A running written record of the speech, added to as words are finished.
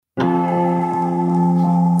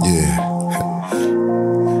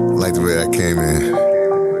came in.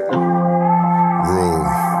 Rule,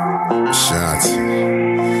 Shanti,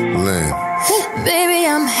 Lynn. Baby,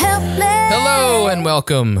 I'm helpless. Hello and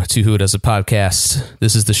welcome to Who Does a Podcast.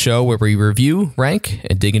 This is the show where we review, rank,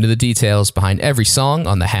 and dig into the details behind every song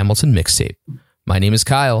on the Hamilton mixtape. My name is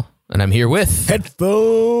Kyle, and I'm here with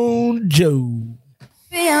Headphone Joe.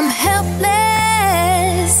 Baby, I'm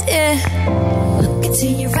helpless. Yeah. Look into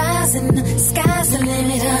your eyes and the sky's the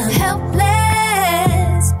limit. I'm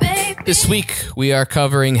helpless, baby. This week we are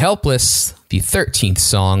covering Helpless, the 13th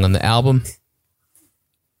song on the album.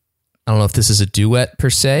 I don't know if this is a duet per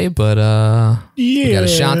se, but we got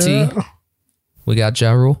Ashanti, we got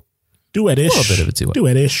Ja Rule. Duet-ish. A little bit of a duet.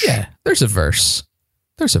 Duet-ish. Yeah, there's a verse.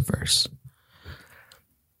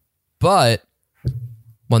 But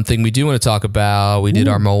one thing we do want to talk about, we did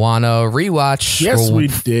our Moana rewatch. Yes, we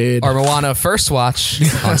did. Our Moana first watch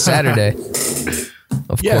on Saturday.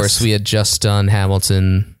 Of course, we had just done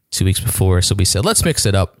Hamilton 2 weeks before, so we said, let's mix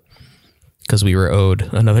it up because we were owed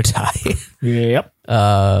another tie. Yep.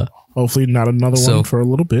 Hopefully not another one for a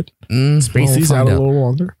little bit. Spacey's out a little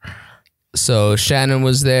longer. So Shannon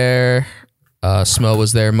was there. Smo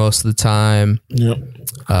was there most of the time. Yep.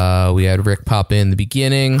 We had Rick pop in the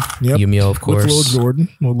beginning. Yep. Yumio, of course. With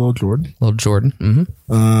Lil Jordan. Mm-hmm.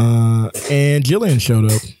 And Jillian showed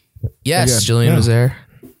up. Yes, Again. Jillian was there.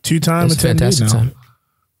 2-time It was a attendee fantastic now. time.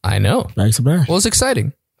 I know. Back to back. Well, it was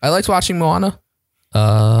exciting. I liked watching Moana.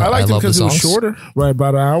 I liked it love because the it was songs. shorter, right?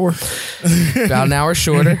 About an hour. About an hour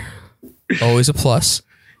shorter. Always a plus.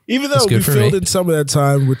 Even though That's we good for filled me. in some of that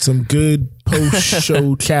time with some good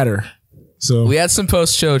post-show chatter. So We had some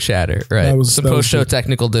post-show chatter, right? That was Some good. post-show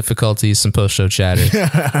technical difficulties, some post-show chatter.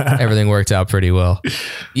 Everything worked out pretty well.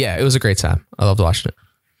 Yeah, it was a great time. I loved watching it.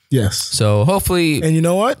 yes. So hopefully, And you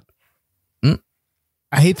know what?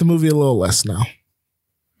 I hate the movie a little less now.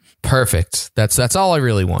 perfect. That's all I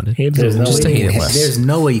really wanted. There's no, Just to way hate you it can, less. there's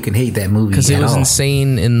no way you can hate that movie Because it at was all.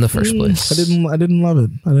 insane in the first place. I didn't love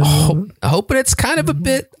it. Hoping it's kind of a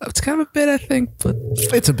bit. It's kind of a bit, I think. But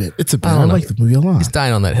It's a bit. I I don't know. like the movie a lot. he's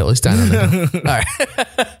dying on that hill. All right.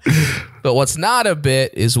 But what's not a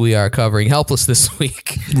bit is we are covering Helpless this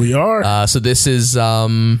week. We are. So this is I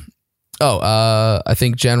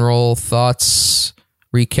think general thoughts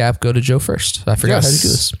recap go to Joe first. I forgot how to do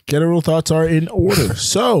this. General thoughts are in order.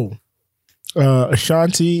 So,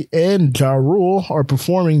 Ashanti and Ja Rule are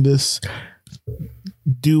performing this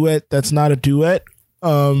duet that's not a duet.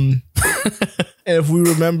 And if we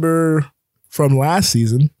remember from last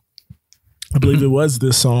season, I believe it was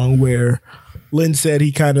this song where Lynn said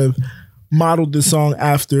he kind of modeled the song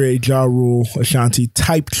after a Ja Rule Ashanti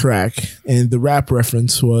type track, and the rap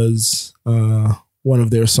reference was one of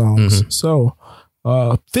their songs. So,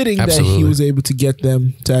 fitting that he Absolutely. was able to get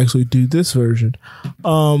them to actually do this version.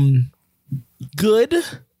 Good.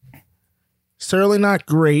 Certainly not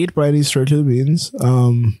great by any stretch of the means.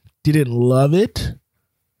 Didn't love it,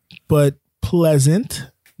 but pleasant.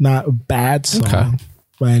 Not a bad song Okay.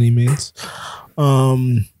 by any means.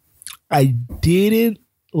 I didn't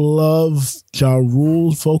love Ja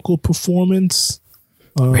Rule's vocal performance.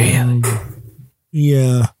 Really?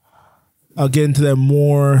 Yeah. I'll get into that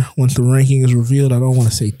more once the ranking is revealed. I don't want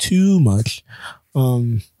to say too much.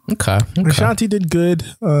 Okay. Ashanti did good.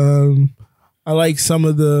 I like some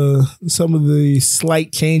of the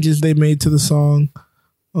slight changes they made to the song.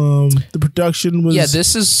 The production was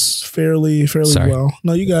This is. fairly Sorry. well.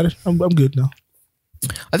 No, you got it. I'm good now.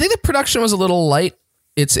 I think the production was a little light.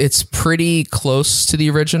 It's pretty close to the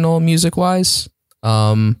original music wise.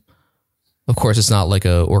 Of course, it's not like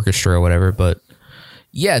a orchestra or whatever, but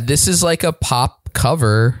yeah, this is like a pop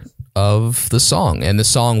cover of the song, and the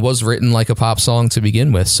song was written like a pop song to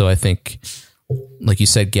begin with. So I think, like you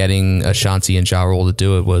said, getting Ashanti and Ja Rule to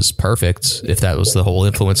do it was perfect. If that was the whole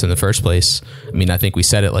influence in the first place, I mean, I think we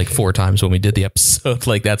said it like 4 times when we did the episode.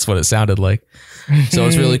 Like that's what it sounded like. So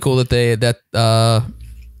it's really cool that they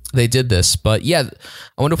did this. But yeah,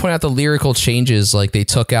 I want to point out the lyrical changes. Like they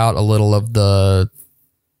took out a little of the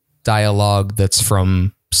dialogue that's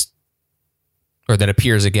from, or that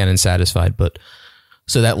appears again in Satisfied, but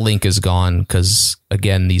so that link is gone because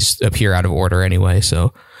again, these appear out of order anyway.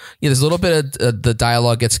 So yeah, there's a little bit of the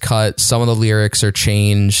dialogue gets cut. Some of the lyrics are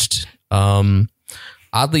changed.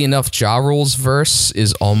 Oddly enough, Ja Rule's verse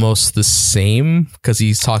is almost the same because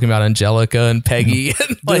he's talking about Angelica and Peggy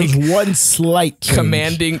and like There's one slight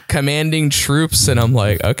change. commanding troops, and I'm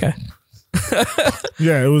like, okay.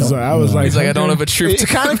 Yeah, it was. I was like, He's like, I don't have a troop It to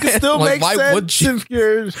kind of can command. still Like, make why sense would you? if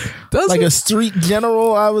you're Does like it? a street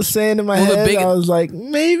general. I was saying in my Well, the head, big- I was like,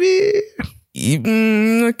 maybe.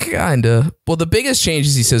 Kinda. Well, the biggest change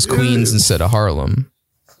is he says Queens instead of Harlem.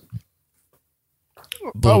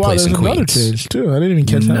 Blue wow, Place there's in another Queens. change too. I didn't even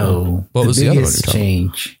catch that. No. What was the other one you're talking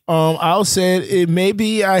change? I'll say it.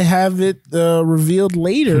 Maybe I have it revealed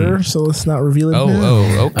later, so let's not reveal it now.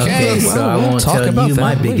 Okay. Okay, so Well, I we'll won't talk tell about you that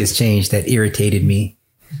my later. biggest change that irritated me.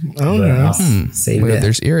 Oh, But no. I'll save Wait, that.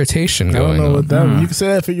 there's irritation I don't going know on. what that. You can say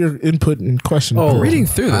that for your input and question. Oh, Reading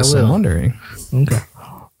through this, I will. I'm wondering. Okay.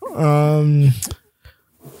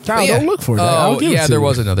 Kyle, Yeah. don't look for that. I'll Oh, give it yeah, to there you.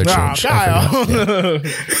 was another Ah, change. I Kyle. forgot.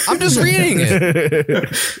 Yeah. I'm just reading it.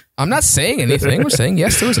 I'm not saying anything. We're saying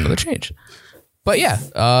yes, there was another change. But yeah,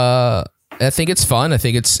 I think it's fun. I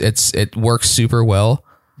think it works super well,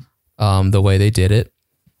 the way they did it,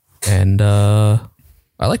 and I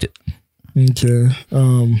liked it. Okay.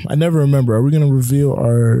 I never remember. Are we going to reveal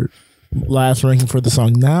our last ranking for the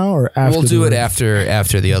song now or after? We'll do the it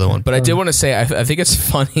after the other one. But I did want to say I think it's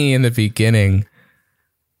funny in the beginning.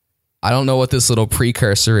 I don't know what this little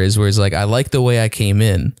precursor is where he's like, I like the way I came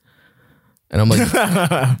in. And I'm like,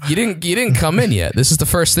 you didn't come in yet. This is the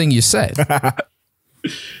first thing you said.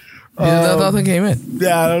 Nothing came in.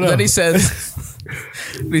 Yeah, I don't know. Then he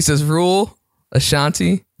says Rule,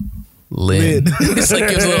 Ashanti, Lynn. He's like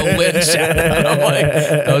gives a little Lynn shout out. I'm like,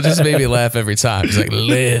 it just made me laugh every time. He's like,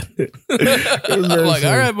 Lynn. I'm like,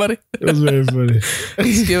 all right, buddy. It was very funny.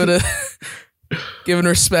 Just giving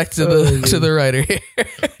respect to the writer here.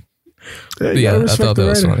 But yeah, I thought that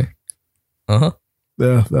was funny. Uh-huh.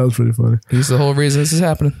 Yeah, that was pretty funny. He's the whole reason this is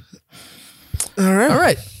happening. All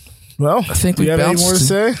right. Well, I think we we've have any bounced, more to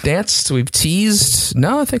say? danced, we've teased.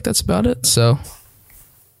 No, I think that's about it. So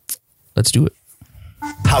let's do it.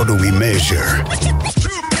 How do we measure?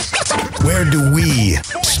 Where do we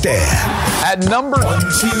stand? At number 1, 2,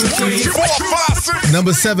 3, 4, 5, 6.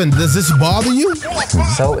 Number 7, does this bother you?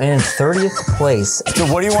 So in 30th place.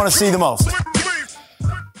 So what do you want to see the most?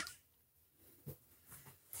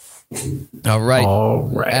 All right.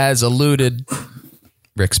 As alluded,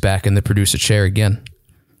 Rick's back in the producer chair again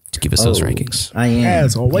to give us those rankings. I am.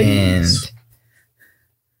 As always. And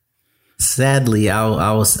sadly,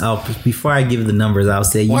 I'll before I give the numbers, I'll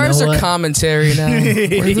say, you Why know is there what? commentary now?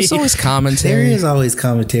 There's always There commentary. is always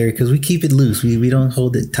commentary because we keep it loose. We don't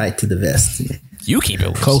hold it tight to the vest. You keep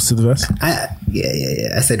it Close to the vest.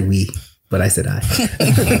 Yeah. I said we, but I said I.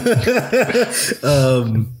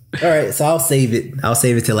 All right, so I'll save it. I'll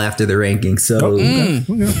save it till after the ranking. So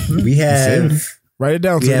we have. Write it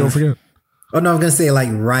down so you don't forget. Oh no, I'm gonna say like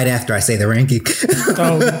right after I say the ranking.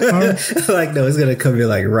 All right. Like no, it's gonna come in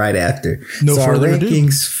like right after. No so our further ado.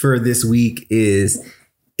 rankings for this week is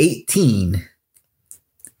 18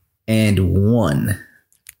 and 1.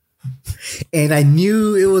 And I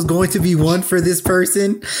knew it was going to be 1 for this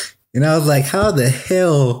person. And I was like, how the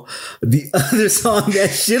hell the other song that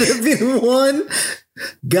should have been 1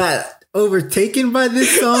 got overtaken by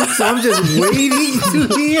this song? So I'm just waiting to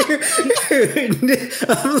hear.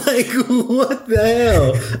 I'm like, what the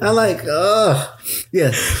hell? I'm like,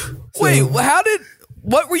 yeah. Wait,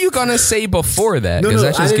 what were you gonna say before that? Because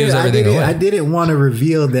that just gives everything away. I didn't want to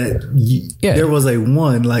reveal that there was a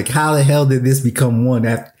 1. Like, how the hell did this become 1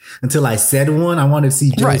 until I said 1? I wanted to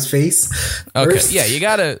see Joe's face. Okay, first. yeah, you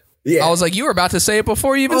gotta. Yeah. I was like, you were about to say it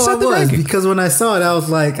before you even said the was ranking. because when I saw it, I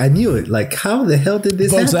was like, I knew it. Like, how the hell did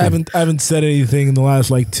this Folks, happen? I haven't said anything in the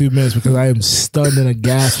last like 2 minutes because I am stunned and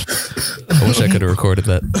aghast. I wish I could have recorded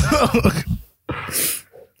that.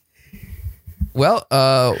 Well,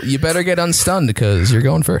 you better get unstunned because you're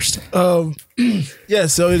going first. Yeah,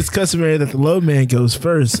 so it's customary that the load man goes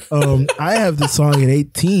first. I have the song at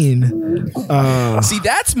 18. See,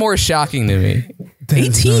 that's more shocking to me. That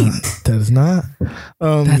is 18. not- That is not.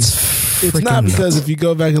 That's It's not because if you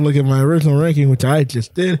go back and look at my original ranking, which I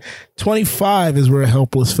just did, 25 is where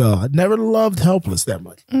Helpless fell. I never loved Helpless that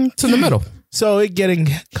much. it's in the middle. So it getting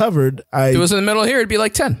covered, If it was in the middle here, it'd be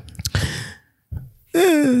like 10.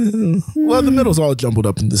 well, the middle's all jumbled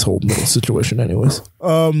up in this whole middle situation anyways.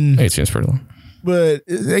 18 is pretty long. But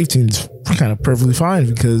 18 is kind of perfectly fine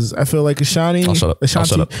because I feel like Ashanti I'll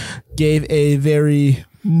shut up. gave a very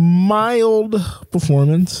mild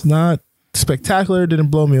performance, not spectacular, didn't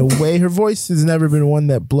blow me away. Her voice has never been one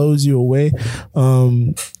that blows you away.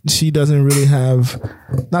 She doesn't really have,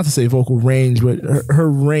 not to say vocal range, but her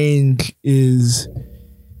range is,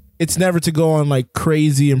 it's never to go on like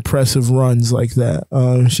crazy impressive runs like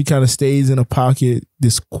that. She kind of stays in a pocket,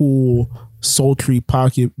 this cool sultry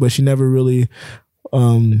pocket, but she never really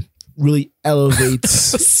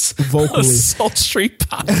elevates vocally. Sultry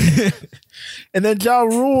pop. And then Ja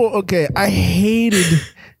Rule, okay, I hated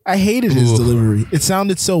his delivery. It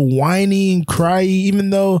sounded so whiny and cryy, even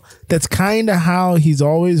though that's kind of how he's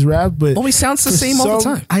always rapped. But Well, he sounds the same all the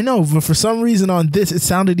time. I know, but for some reason on this, it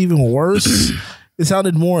sounded even worse. It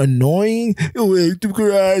sounded more annoying. He sounded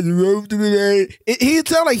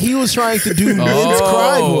like he was trying to do Lynn's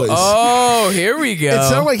cry voice. Oh, here we go. It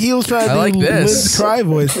sounded like he was trying to do Lynn's cry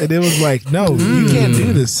voice, and it was like, no, you can't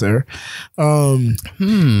do this, sir. So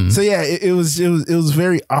yeah, it was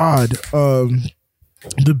very odd.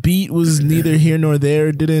 The beat was neither here nor there.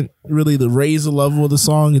 It didn't really raise the level of the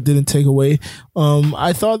song. It didn't take away.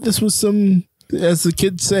 I thought this was some, as the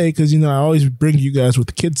kids say, because I always bring you guys what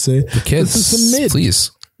the kids say. The kids, this was some mid. Please.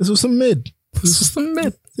 This was some mid. This was some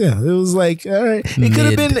mid. Yeah, it was like, all right. It could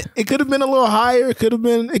have been. It could have been a little higher. It could have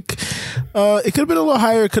been. It could have been a little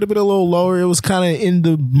higher. It could have been a little lower. It was kind of in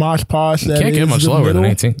the mosh posh. That can't get much lower than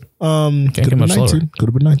 18. Can't get much lower. Could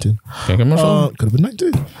have been 19. Can't get much lower. Could have been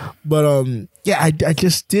 19. But yeah, I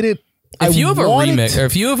just didn't. If you have a remix, or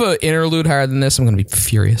if you have an interlude higher than this, I'm going to be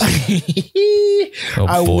furious.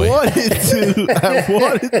 I wanted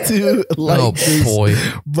to like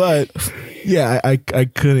this, but yeah, I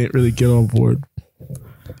couldn't really get on board.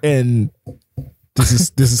 And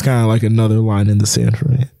this is kind of like another line in the sand for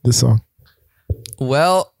me. This song.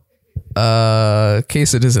 Well,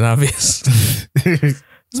 case it isn't obvious. This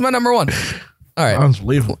is my number one. All right,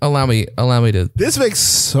 unbelievable. Allow me to. This makes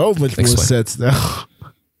so much more sense now.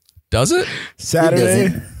 Does it?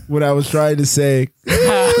 Saturday, when I was trying to say,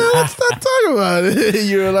 let's not talk about it,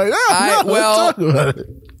 you were like, let's talk about it.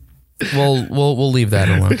 We'll leave that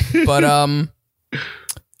alone. But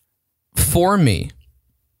for me,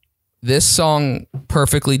 this song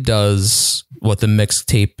perfectly does what the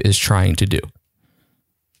mixtape is trying to do.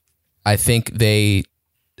 I think they,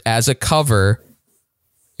 as a cover,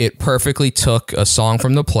 it perfectly took a song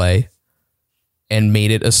from the play and made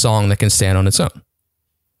it a song that can stand on its own.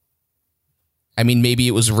 I mean, maybe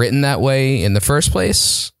it was written that way in the first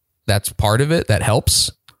place. That's part of it. That helps.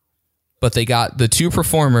 But they got the two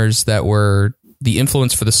performers that were the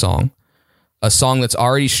influence for the song, a song that's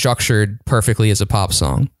already structured perfectly as a pop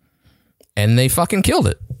song, and they fucking killed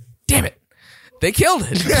it. Damn it. They killed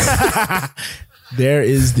it. There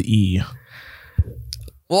is the E.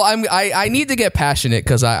 Well, I need to get passionate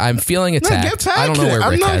because I'm feeling attacked. I don't know where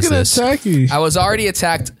Rick has this. Attack you. I was already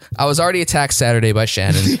attacked Saturday by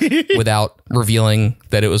Shannon without revealing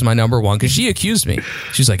that it was my number one because she accused me.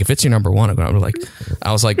 She's like, if it's your number one, I was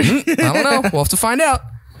like, I don't know. We'll have to find out.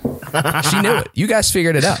 She knew it. You guys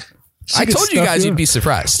figured it out. I told you guys you'd be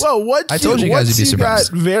surprised. Well, I told you guys you'd be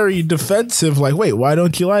surprised. Got very defensive. Like, wait, why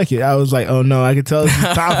don't you like it? I was like, oh no, I can tell this is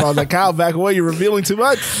top. I was like, Kyle, back away. You're revealing too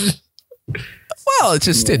much. Well, it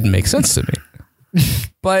just didn't make sense to me.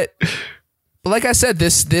 But like I said,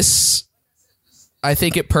 this I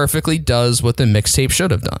think it perfectly does what the mixtape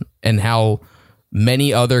should have done. And how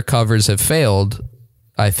many other covers have failed,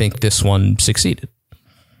 I think this one succeeded.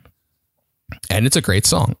 And it's a great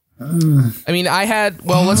song. I mean,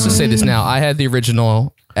 let's just say this now. I had the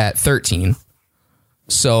original at 13.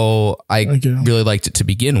 So I really liked it to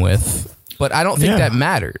begin with. But I don't think that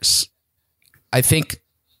matters. I think...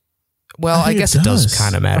 Well, I guess it does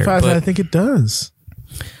kind of matter. I think it does.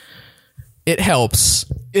 It helps.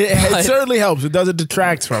 It certainly helps. It doesn't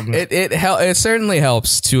detract from it. It certainly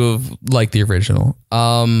helps to have liked the original.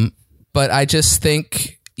 But I just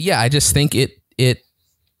think, it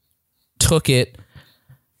took it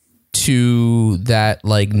to that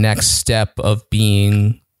like next step of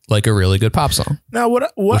being like a really good pop song. Now,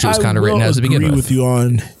 what which was kind of written as a agree beginning with you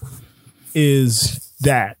on is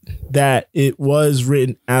that it was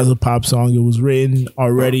written as a pop song. It was written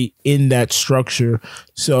already in that structure.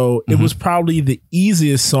 So it was probably the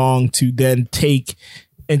easiest song to then take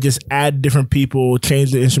and just add different people,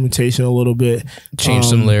 change the instrumentation a little bit, change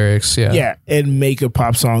some lyrics. Yeah. And make a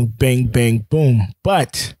pop song. Bang, bang, boom.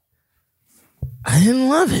 But I didn't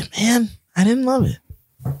love it, man. I didn't love it.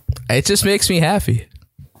 It just makes me happy.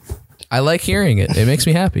 I like hearing it. It makes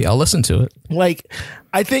me happy. I'll listen to it. Like,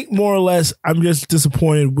 I think more or less I'm just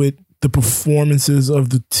disappointed with the performances of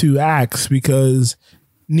the two acts because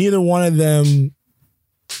neither one of them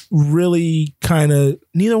really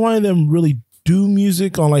do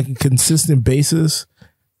music on like a consistent basis.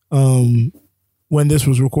 When this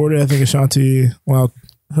was recorded, I think Ashanti,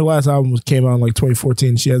 her last album came out in like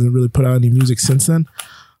 2014. She hasn't really put out any music since then.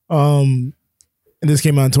 And this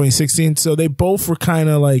came out in 2016. So they both were kind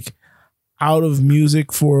of like out of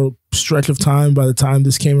music for a stretch of time by the time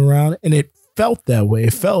this came around. And it felt that way.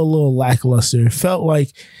 It felt a little lackluster. It felt like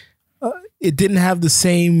it didn't have the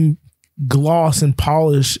same gloss and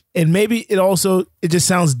polish. And maybe it just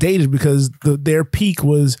sounds dated because their peak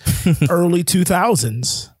was early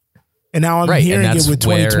 2000s. And now I'm hearing it with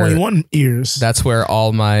 2021 ears. That's where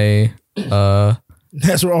all my...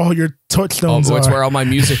 that's where all your touchstones It's are. where all my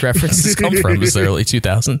music references come from. Is the early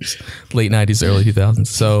 2000s, late 90s, early 2000s.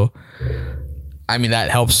 So, I mean,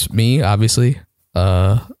 that helps me obviously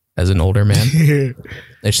as an older man.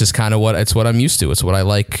 It's just kind of what I'm used to. It's what I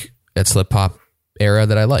like. It's the pop era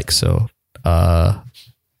that I like. So,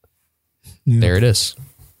 there it is.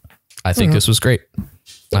 I think this was great.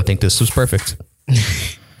 I think this was perfect.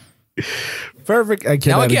 Perfect. I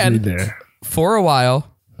cannot agree there. For a while,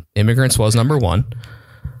 Immigrants was number one.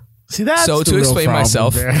 See, that's so the to real explain problem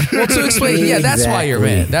myself. there. Well, to explain, yeah, that's why you're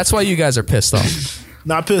mad. That's why you guys are pissed off.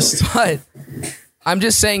 Not pissed. But I'm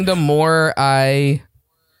just saying, the more I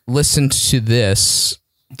listened to this,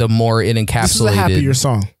 the more it encapsulated This is a happier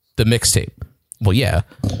song. The mixtape. Well, yeah,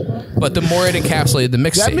 but the more it encapsulated the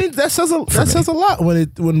mixtape. That means that says a lot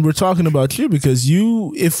when we're talking about you, because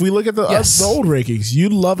if we look at the old rankings, you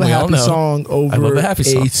love a happy song over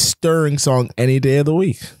a stirring song any day of the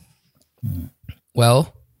week.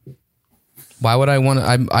 Well, why would I want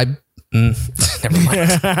to? Never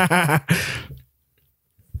mind.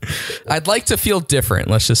 I'd like to feel different.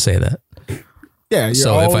 Let's just say that. Yeah.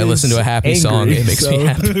 So if I listen to a happy song, it makes me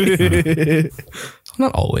happy.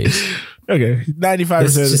 Not always. Okay, 95%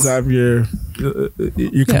 of the time you're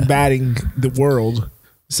combating the world.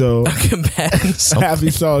 So combating a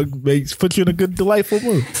happy song puts you in a good, delightful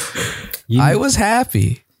mood. I was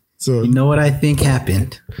happy. So you know what I think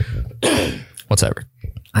happened? What's that?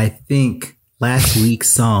 I think last week's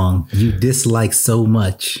song you disliked so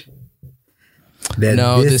much.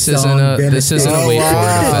 No, this isn't a wait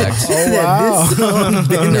for it effect.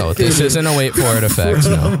 No, this isn't a wait for it effect.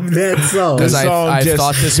 No, because I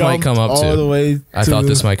thought this might come up too. I thought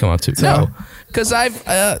this might come up too. No, because I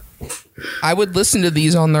would listen to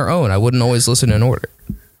these on their own. I wouldn't always listen in order.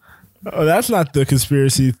 Oh, that's not the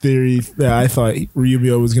conspiracy theory that I thought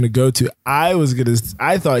Rubio was going to go to. I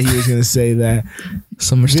thought he was going to say that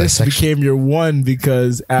so much this dissection. became your one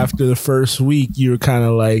because after the first week, you were kind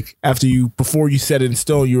of like, before you set it in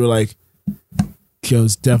stone, you were like,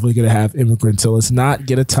 Joe's definitely going to have Immigrant, so let's not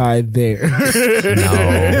get a tie there.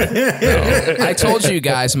 No. I told you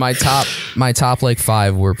guys my top like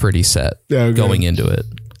 5 were pretty set going into it.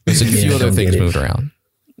 There's a few other things moved around.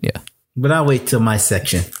 Yeah. But I'll wait till my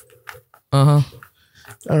section. All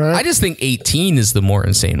right. I just think 18 is the more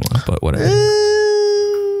insane one, but whatever.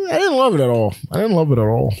 I didn't love it at all. I didn't love it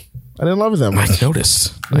that much. I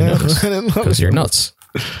noticed. I didn't love it because you're nuts.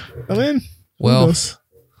 I mean, well,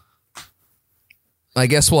 I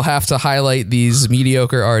guess we'll have to highlight these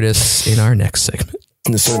mediocre artists in our next segment.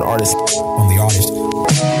 And a certain artist on the artist.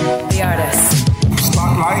 The artist.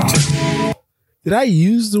 Spotlight. Did I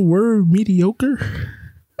use the word mediocre?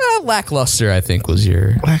 Lackluster, I think, was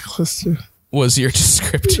your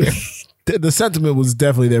description. The sentiment was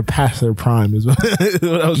definitely they're past their prime. Is what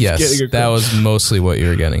I was yes, getting across. That was mostly what you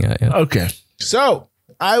were getting at. Yeah. Okay, so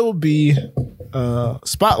I will be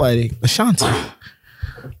spotlighting Ashanti.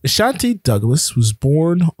 Ashanti Douglas was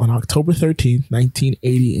born on October 13th,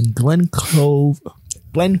 1980 in Glen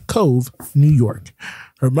Cove, New York.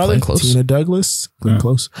 Her mother, Tina Douglas, Her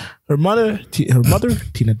mother,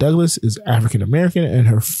 Tina Douglas, is African American and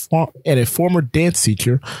a former dance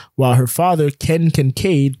teacher, while her father, Ken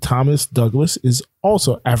Kincaid Thomas Douglas, is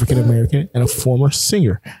also African American and a former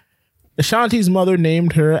singer. Ashanti's mother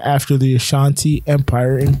named her after the Ashanti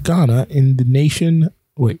Empire in Ghana. In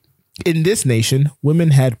this nation,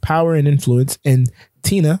 women had power and influence, and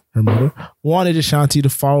Tina, her mother, wanted Ashanti to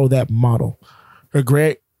follow that model. Her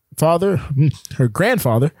grandfather,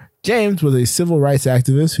 James, was a civil rights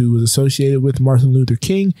activist who was associated with Martin Luther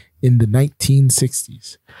King in the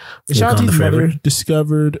 1960s. Ashanti's mother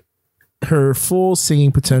discovered her full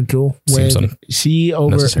singing potential when you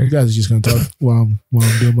guys are just going to talk while I'm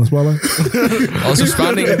doing my swallow. I was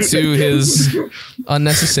responding to his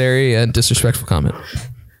unnecessary and disrespectful comment.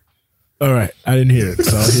 All right. I didn't hear it,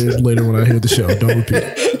 so I'll hear it later when I hear the show. Don't repeat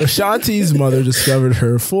it. Ashanti's mother discovered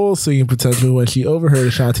her full singing potential when she overheard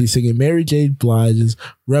Ashanti singing Mary J. Blige's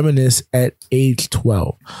Reminisce at age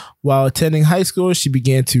 12. While attending high school, she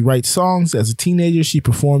began to write songs. As a teenager, she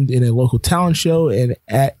performed in a local talent show and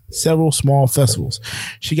at several small festivals.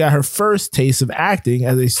 She got her first taste of acting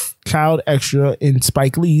as a child extra in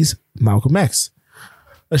Spike Lee's Malcolm X.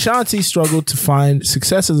 Ashanti struggled to find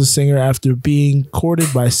success as a singer after being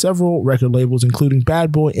courted by several record labels, including Bad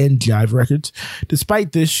Boy and Jive Records.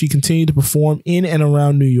 Despite this, she continued to perform in and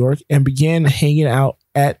around New York and began hanging out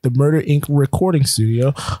at the Murder Inc. recording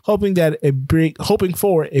studio, hoping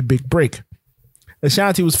for a big break.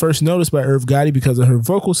 Ashanti was first noticed by Irv Gotti because of her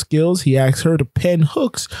vocal skills. He asked her to pen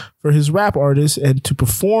hooks for his rap artists and to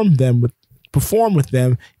perform with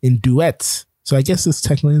them in duets. So I guess it's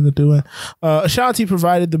technically in the duet. Ashanti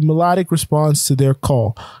provided the melodic response to their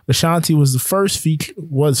call. Ashanti was first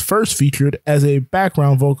featured as a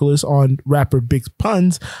background vocalist on rapper Big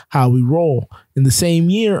Pun's How We Roll. In the same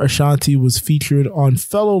year, Ashanti was featured on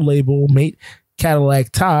fellow label mate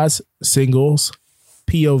Cadillac Taz singles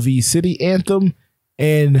POV City Anthem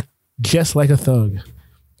and Just Like a Thug.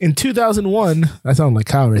 In 2001, that sounded like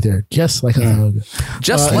Kyle right there. Just like a thug.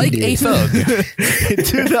 Just like a thug. In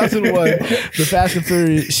 2001, the Fast and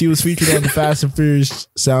Furious, she was featured on the Fast and Furious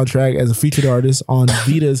soundtrack as a featured artist on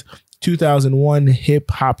Vita's 2001 hip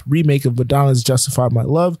hop remake of Madonna's Justify My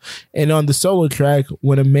Love, and on the solo track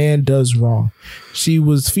When a Man Does Wrong. She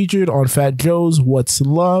was featured on Fat Joe's What's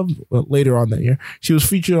Love later on that year. She was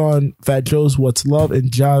featured on Fat Joe's What's Love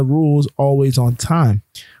and Ja Rule's Always on Time.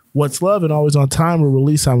 What's Love and Always on Time were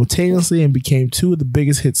released simultaneously and became two of the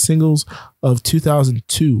biggest hit singles of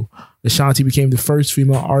 2002. Ashanti became the first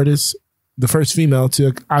female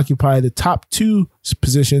to occupy the top 2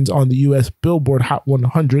 positions on the U.S. Billboard Hot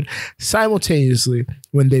 100 simultaneously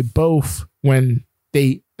when they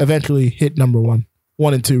eventually hit number 1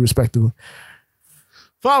 and 2 respectively.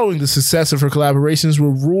 Following the success of her collaborations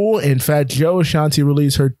with Rule and Fat Joe, Ashanti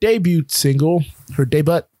released her debut single,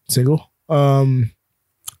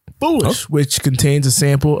 Foolish, which contains a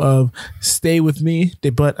sample of Stay With Me.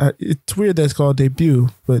 It's weird that it's called debut,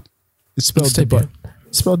 but it's spelled debut.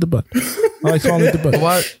 Spelled debut. I like calling it debut.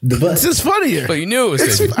 What? Debut. It's just funnier. But you knew it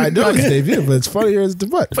was debut. I know it's debut, but it's funnier as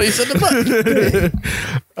debut. But you said debut.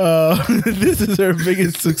 This is her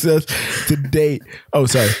biggest success to date. Oh,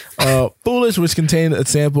 sorry. Foolish, which contained a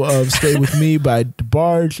sample of Stay With Me by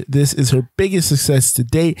DeBarge. This is her biggest success to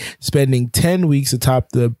date, spending 10 weeks atop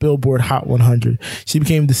the Billboard Hot 100. She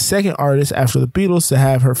became the second artist after the Beatles to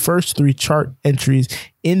have her first 3 chart entries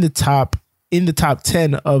in the top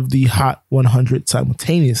 10 of the Hot 100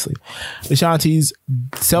 simultaneously. Ashanti's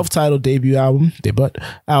self-titled debut album,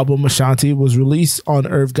 Ashanti, was released on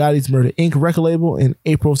Irv Gotti's Murder Inc. record label in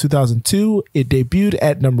April of 2002. It debuted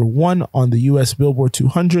at number 1 on the U.S. Billboard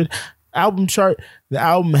 200 album chart. The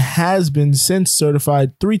album has been since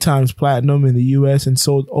certified 3 times platinum in the U.S. and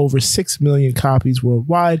sold over 6 million copies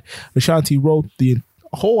worldwide. Ashanti wrote the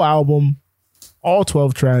whole album, all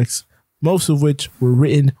 12 tracks, most of which were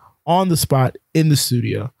written on the spot in the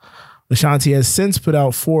studio. Ashanti has since put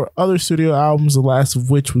out 4 other studio albums, the last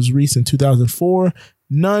of which was released in 2004.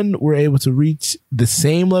 None were able to reach the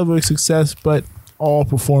same level of success, but all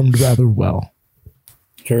performed rather well.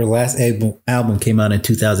 Her last album came out in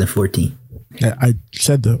 2014. Yeah, I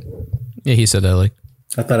said that. Yeah, he said that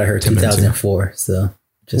I thought I heard 2004, so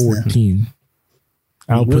just 14.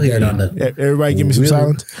 I'll put that in. Everybody give me some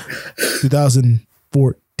silence.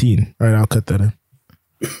 2014. All right, I'll cut that in.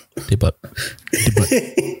 Debut.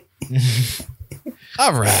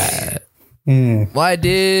 All right. Why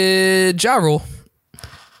did Ja Rule?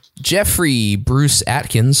 Jeffrey Bruce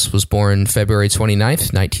Atkins was born February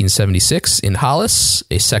 29th, 1976 in Hollis,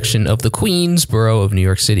 a section of the Queens borough of New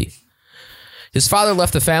York City. His father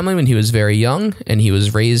left the family when he was very young, and he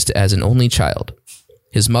was raised as an only child.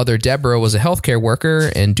 His mother, Deborah, was a healthcare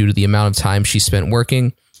worker, and due to the amount of time she spent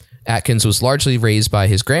working, Atkins was largely raised by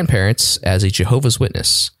his grandparents as a Jehovah's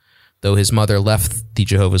Witness, though his mother left the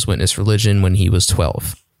Jehovah's Witness religion when he was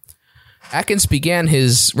 12. Atkins began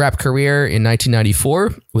his rap career in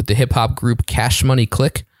 1994 with the hip-hop group Cash Money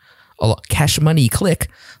Click,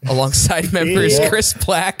 alongside members Chris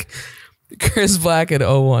Black and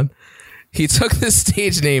O1. He took the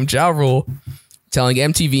stage name Ja Rule, telling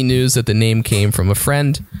MTV News that the name came from a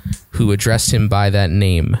friend who addressed him by that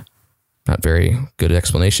name. Not very good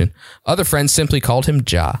explanation. Other friends simply called him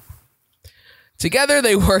Ja. Together,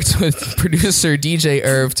 they worked with producer DJ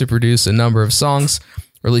Irv to produce a number of songs,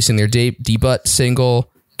 releasing their debut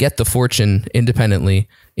single, Get the Fortune, independently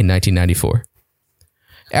in 1994.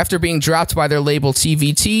 After being dropped by their label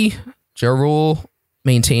TVT, Ja Rule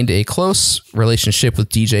maintained a close relationship with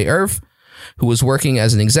DJ Irv, who was working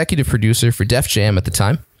as an executive producer for Def Jam at the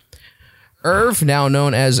time. Irv, now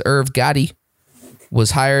known as Irv Gotti,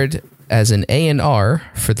 was hired as an A&R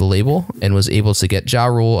for the label and was able to get Ja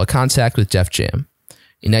Rule a contact with Def Jam.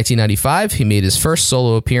 In 1995, he made his first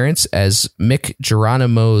solo appearance as Mick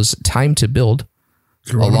Geronimo's Time to Build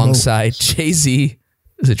alongside Jay-Z.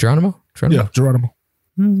 Is it Geronimo? Yeah, Geronimo.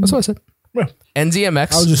 That's what I said. Yeah. And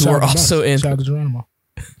DMX, who were also in. Shout out to Geronimo.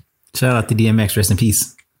 Shout out to DMX, rest in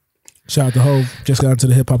peace. Shout out to Hov, just got into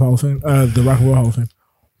the Hip Hop Hall of Fame, the Rock and Roll Hall of Fame.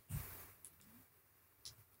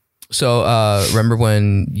 So remember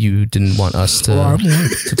when you didn't want us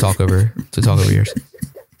to talk over yours?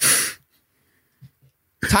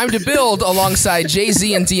 Time to Build alongside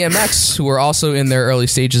Jay-Z and DMX, who were also in their early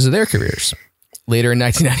stages of their careers. Later in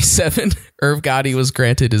 1997, Irv Gotti was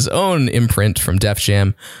granted his own imprint from Def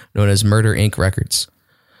Jam, known as Murder Inc. Records.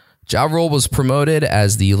 Ja Rule was promoted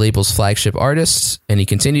as the label's flagship artist, and he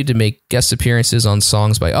continued to make guest appearances on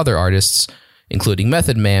songs by other artists, including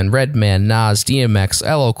Method Man, Redman, Nas, DMX,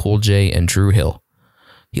 LL Cool J, and Dru Hill.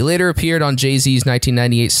 He later appeared on Jay-Z's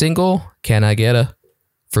 1998 single, Can I Get A?,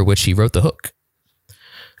 for which he wrote the hook.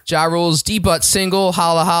 Ja Rule's debut single,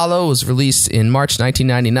 Holla Holla, was released in March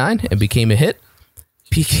 1999 and became a hit,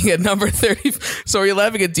 peaking at number 30. So are you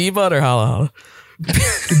laughing at debut or Holla Holla?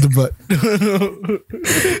 But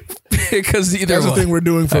because either that's one. the thing we're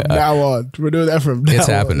doing from now on. We're doing that from now on. It's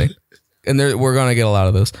happening. And we're going to get a lot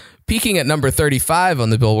of those. Peaking at number 35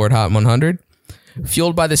 on the Billboard Hot 100.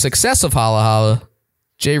 Fueled by the success of Holla Holla,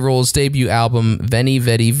 Ja Rule's debut album, Veni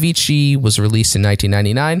Vidi Vici, was released in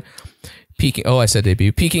 1999.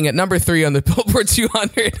 Peaking at number 3 on the Billboard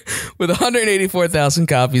 200 with 184,000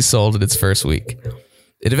 copies sold in its first week.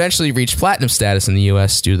 It eventually reached platinum status in the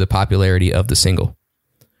US due to the popularity of the single.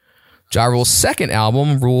 Ja Rule's second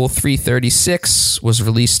album, Rule 336, was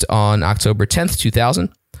released on October 10th,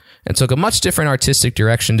 2000, and took a much different artistic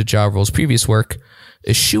direction to Ja Rule's previous work,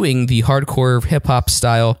 eschewing the hardcore hip-hop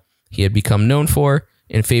style he had become known for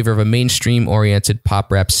in favor of a mainstream-oriented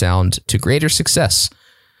pop-rap sound to greater success,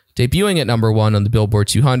 debuting at number 1 on the Billboard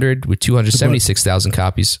 200 with 276,000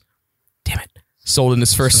 copies. Damn it. Sold in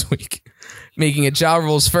his first week, making it Ja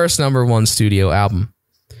Rule's first number 1 studio album.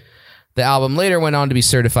 The album later went on to be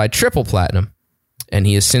certified triple platinum, and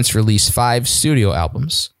he has since released 5 studio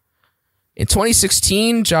albums. In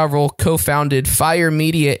 2016, Ja Rule co-founded Fire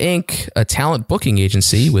Media Inc., a talent booking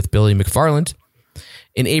agency with Billy McFarland.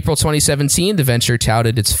 In April 2017, the venture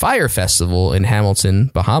touted its Fire Festival in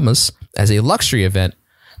Hamilton, Bahamas, as a luxury event,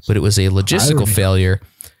 but it was a logistical failure,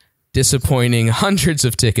 disappointing hundreds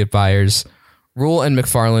of ticket buyers. Rule and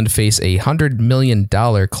McFarland face a $100 million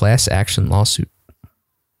class action lawsuit.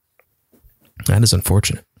 That is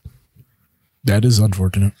unfortunate. That is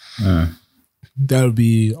unfortunate. That would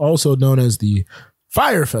be also known as the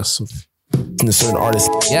Fire Festival. And a certain artist.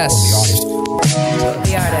 Yes.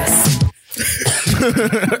 The artist.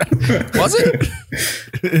 Was it?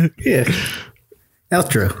 Yeah.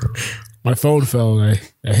 Outro. My phone fell and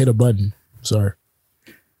I hit a button. Sorry.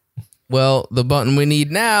 Well, the button we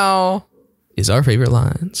need now is our favorite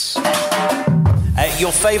lines.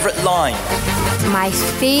 Your favorite line. My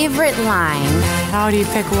favorite line. How do you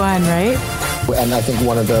pick one, right? And I think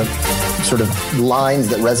one of the sort of lines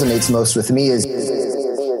that resonates most with me is...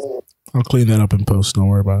 I'll clean that up in post. Don't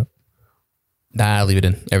worry about it. Nah, leave it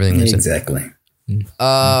in. Everything is exactly.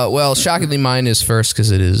 Well, shockingly, mine is first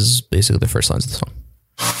because it is basically the first lines of the song.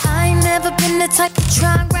 I ain't never been the type to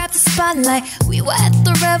try and grab the spotlight. We were at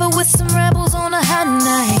the Rebel with some rebels on a hot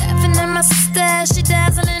night. Laughing at my sister, she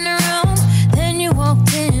dazzling in the room. Then you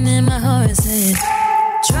walked in and my heart said,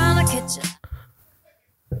 trying to catch you.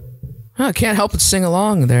 I can't help but sing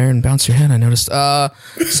along there and bounce your head, I noticed.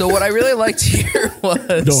 So what I really liked here was...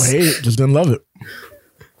 Don't hate it, just didn't love it.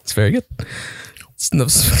 It's very good. It's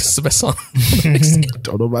the best song.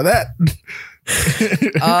 Don't know about that.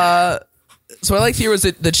 So what I liked here was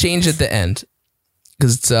the change at the end.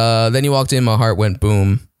 Because Then You Walked In, My Heart Went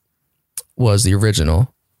Boom was the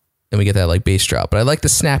original. And we get that like bass drop. But I like the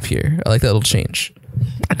snap here. I like that little change.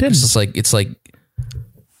 I did. It's like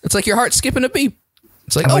your heart skipping a beat.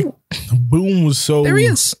 It's like, Boom was so there he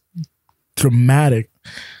is. Dramatic.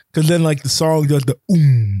 Because then like the song does the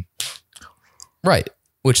Right.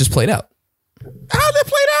 Which is played out. How'd that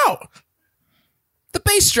played out? The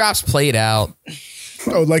bass drops played out.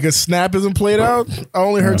 Oh, like a snap isn't played out? I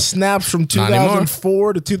only heard snaps from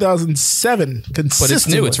 2004 to 2007 consistently. But it's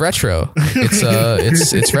new. It's retro.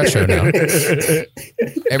 It's retro now.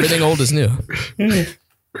 Everything old is new.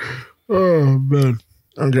 Oh, man.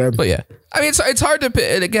 Okay. But yeah. I mean, it's hard to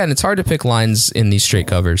pick, again, it's hard to pick lines in these straight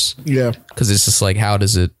covers. Yeah. Because it's just like, how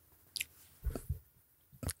does it...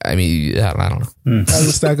 I mean, I don't know. How does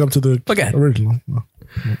it stack up to the original?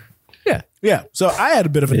 Yeah. Yeah. So I had a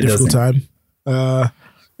bit of a difficult time. And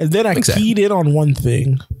then I keyed in on one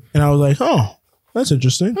thing and I was like, oh, that's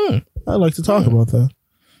interesting. I'd like to talk about that.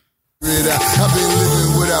 I've been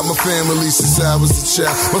living without my family since I was a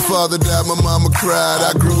child. My father died, my mama cried.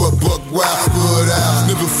 I grew up buck wild, but I'll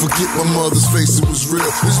never forget my mother's face. It was real.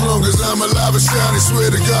 As long as I'm alive and shining, swear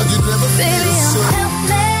to God, you never feel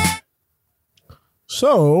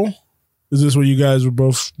So, is this what you guys were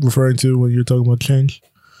both referring to when you were talking about change?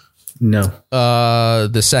 No.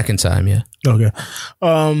 The second time, yeah. Okay.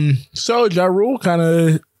 So Ja Rule kind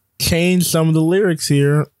of changed some of the lyrics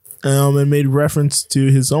here and made reference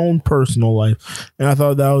to his own personal life. And I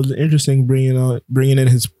thought that was interesting, bringing in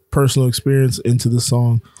his personal experience into the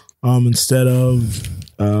song. Instead of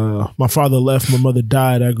my father left, my mother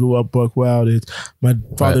died, I grew up buck wild. My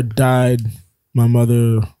father died, my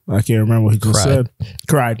mother, I can't remember what he just said.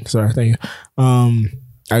 Cried. Sorry, thank you.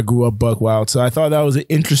 I grew up buck wild. So I thought that was an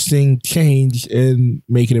interesting change in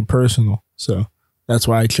making it personal. So that's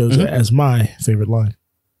why I chose it as my favorite line.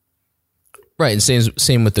 Right, and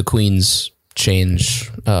same with the Queen's change,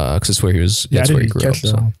 because it's where he was. That's where he grew up.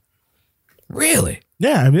 So. Really?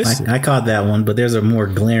 Yeah, I missed it. I caught that one, but there's a more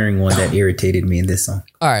glaring one that irritated me in this song.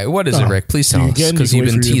 All right, what is it, Rick? Please tell us, because you've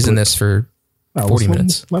been teasing this for 40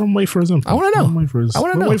 minutes. Let him wait for his info. I want to know. I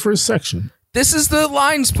want to know. Wait for his section. This is the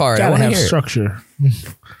lines part. Gotta I want to have hear structure.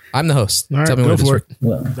 I'm the host. All right, tell me what for it is.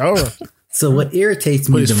 Well, so what irritates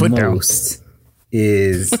me the most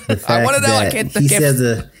is the fact I want to know.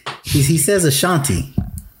 that he says Ashanti.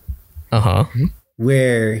 Uh-huh.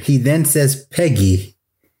 Where he then says Peggy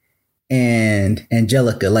and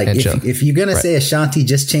Angelica. Like, if you're gonna say Ashanti,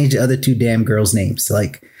 just change the other two damn girls' names.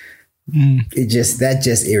 Like, that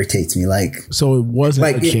just irritates me. Like, so it wasn't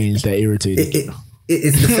like a change that irritated you.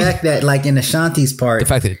 It's the fact that, like, in Ashanti's part, the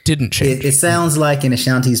fact that it didn't change. It sounds like in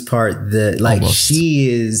Ashanti's part, she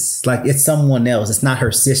is like, it's someone else. It's not her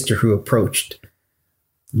sister who approached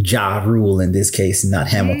Ja Rule in this case, and not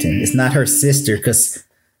Hamilton. It's not her sister, because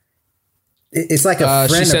it's like a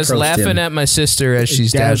friend. She says, laughing him at my sister as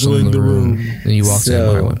she's dazzling the room. And you walk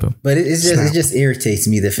in. But it just irritates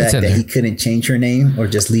me, the fact that he couldn't change her name or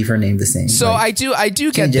just leave her name the same. So I do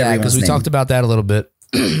get that, because we talked about that a little bit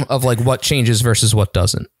of like what changes versus what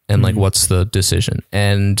doesn't, and like what's the decision.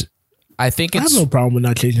 And I think it's I have no problem with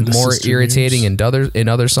not changing the more irritating in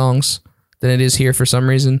other songs than it is here for some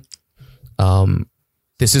reason.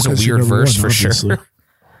 This is a weird verse for sure.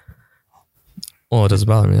 Well, it doesn't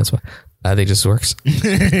bother me. That's why. I think it just works.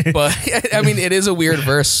 But I mean, it is a weird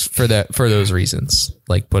verse for those reasons,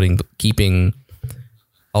 like keeping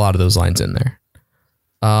a lot of those lines in there.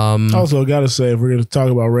 Also, I gotta say, if we're gonna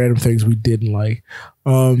talk about random things we didn't like,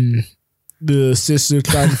 the sister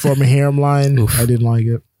trying to form a harem line, I didn't like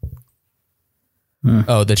it.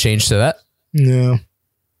 Oh, the change to that? Yeah,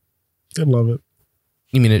 I love it.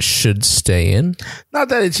 You mean it should stay in? Not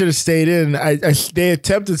that it should have stayed in. They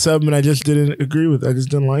attempted something, and I just didn't agree with it. I just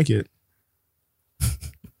didn't like it.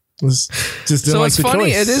 Just didn't like the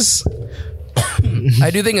funny. choice. It is.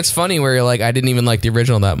 I do think it's funny where you're like, I didn't even like the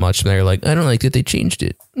original that much, and they're like, I don't like that they changed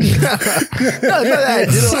it. Which is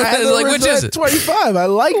it? 25. I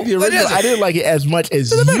like the original. I didn't like it as much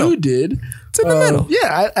as you did. It's in the middle.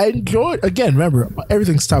 Yeah, I enjoyed. Again, remember,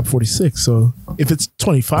 everything's top 46. So if it's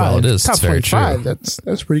 25, well, it is. top it's very 25. True.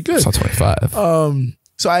 That's pretty good. It's top 25.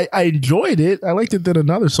 So I enjoyed it. I liked it than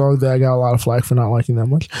another song that I got a lot of flack for not liking that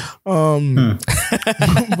much.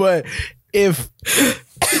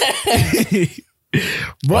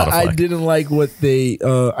 But I didn't like what they.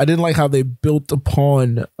 I didn't like how they built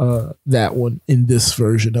upon that one in this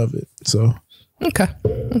version of it. So okay.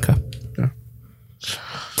 Yeah.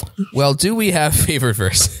 Well, do we have favorite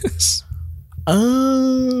verses? I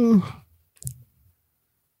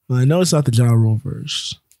know it's not the Ja Rule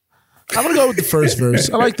verse. I'm gonna go with the first verse.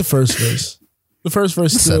 I like the first verse. The first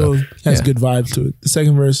verse still has good vibes to it. The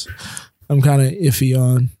second verse, I'm kind of iffy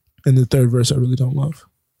on, and the third verse, I really don't love.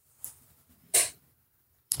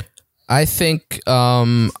 I think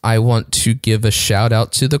I want to give a shout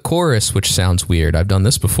out to the chorus, which sounds weird. I've done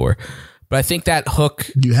this before, but I think that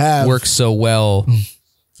hook works so well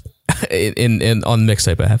in on the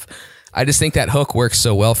mixtape I have. I just think that hook works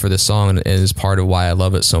so well for this song, and is part of why I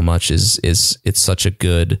love it so much. Is it's such a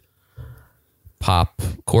good pop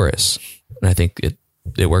chorus, and I think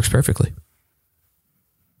it works perfectly.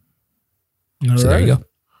 There you go.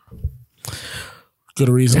 Good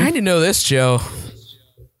reason. I need to know this, Joe.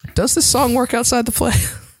 Does this song work outside the play?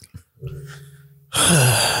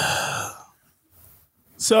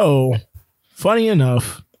 So, funny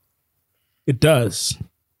enough, it does,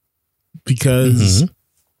 because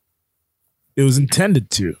it was intended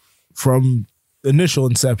to from initial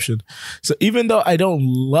inception. So even though I don't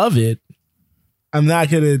love it, I'm not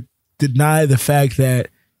going to deny the fact that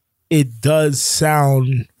it does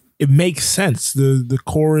sound, it makes sense. The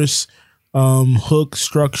chorus, hook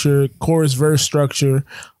structure, chorus verse structure,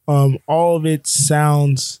 all of it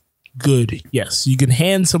sounds good. Yes, you can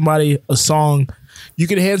hand somebody a song. You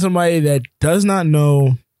can hand somebody that does not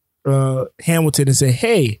know Hamilton and say,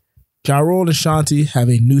 hey, Ja Rule and Ashanti have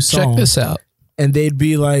a new song. Check this out. And they'd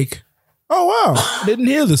be like, oh, wow, didn't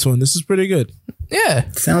hear this one. This is pretty good.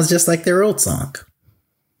 Yeah. Sounds just like their old song.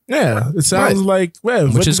 Yeah, it sounds like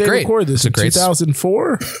which is did they great. record this in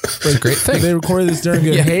 2004? It's a great thing. Did they recorded this during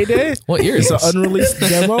a heyday? What year is it's this? an unreleased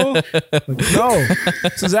demo? No,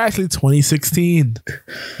 this is actually 2016.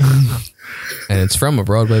 And it's from a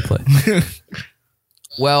Broadway play.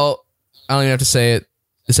 Well, I don't even have to say it.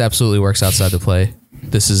 This absolutely works outside the play.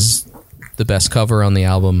 This is the best cover on the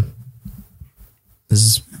album. This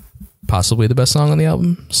is possibly the best song on the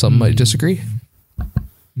album. Some might disagree.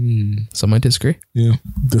 Some might disagree. Yeah,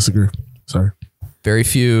 disagree. Sorry. Very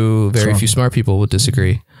few smart people would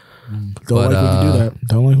disagree. Don't like when you do that.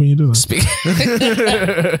 Don't like when you do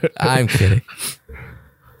that. I'm kidding.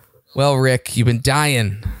 Well, Rick, you've been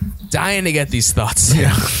dying to get these thoughts.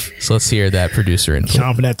 Yeah. So let's hear that producer input.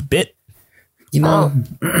 Chomping at the bit. You know,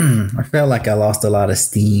 I felt like I lost a lot of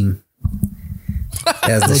steam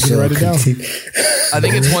as the show continued. I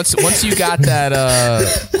think it's once you got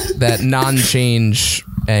that non-change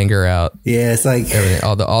anger out. Yeah, it's like everything,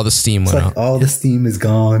 all the steam went out. All the steam is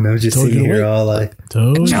gone. I'm just sitting here all like,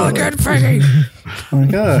 it's all good for me. Oh my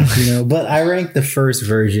gosh, you know. But I ranked the first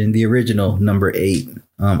version, the original, number 8.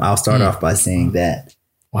 I'll start off by saying that.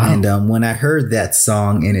 Wow. And when I heard that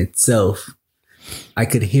song in itself, I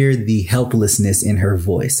could hear the helplessness in her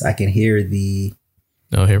voice. I can hear the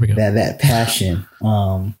here we go. That passion.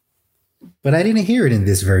 But I didn't hear it in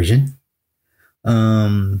this version.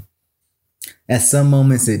 At some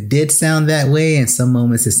moments it did sound that way, and some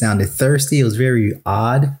moments it sounded thirsty. It was very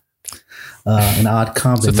odd. An odd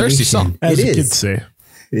combination. It's a thirsty song. As the kids say.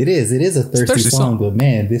 It is. It is a thirsty song, but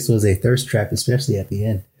man, this was a thirst trap, especially at the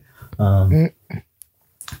end.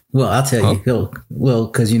 Well, I'll tell you. Well,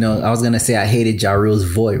 because, you know, I was going to say I hated Ja Rule's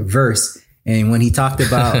verse. And when he talked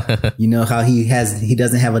about, you know, how he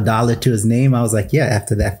doesn't have $1 to his name, I was like, yeah,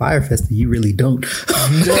 after that Fire Festival, you really don't. I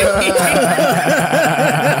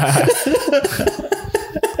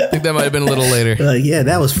think that might have been a little later. Yeah,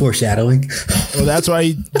 that was foreshadowing. Well, that's why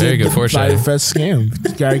he very good foreshadowing. Fire Fest scam.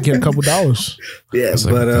 You gotta get a couple dollars. Yeah,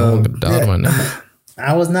 but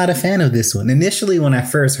I was not a fan of this one. Initially, when I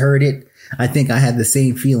first heard it, I think I had the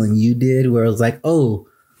same feeling you did, where it was like, oh,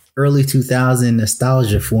 early 2000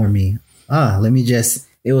 nostalgia for me.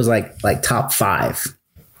 It was like top 5.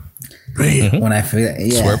 When I forget,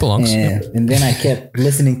 it's where it belongs. And then I kept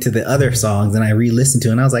listening to the other songs, and I re-listened to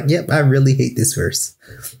it, and I was like, yep, I really hate this verse.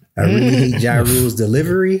 I really hate Ja Rule's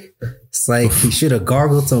delivery. It's like he should have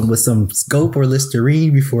gargled with some Scope or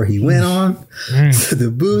Listerine before he went on to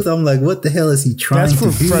the booth. I'm like, what the hell is he trying to do?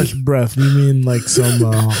 That's for fresh breath. You mean like some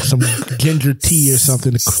ginger tea or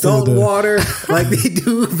something? Salt water, like they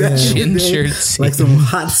do back in the day. Like some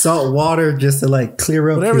hot salt water just to like clear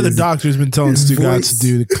up whatever the doctor's been telling Stu Gatz to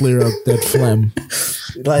do to clear up that phlegm.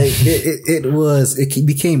 Like it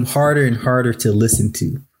became harder and harder to listen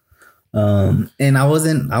to. And I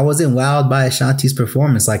wasn't wowed by Ashanti's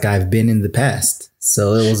performance like I've been in the past.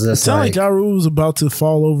 So it was just it sounded like Ja Rule was about to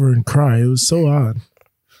fall over and cry. It was so odd.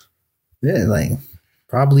 Yeah, like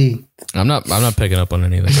probably. I'm not picking up on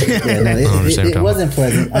anything. Yeah, no, it wasn't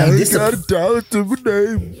pleasant. I got $1 to my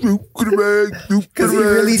name.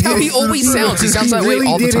 That's how he always sounds. He sounds that way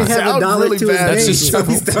all the time. Have $1 really to his name, so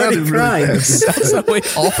he started crying. He sounds that way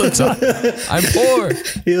all the time. I'm poor.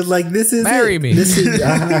 He was like, "This is marry me. This is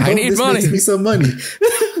I need money. Makes me some money."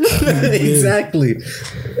 Exactly.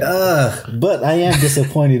 But I am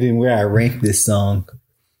disappointed in where I ranked this song.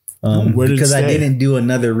 Because I didn't do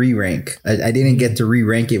another re-rank. I didn't get to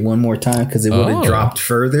re-rank it one more time because it would have dropped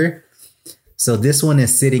further. So this one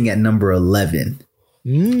is sitting at number 11.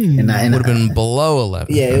 And it would have been below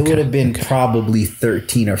 11. Yeah, it would have been probably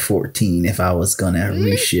 13 or 14 if I was going to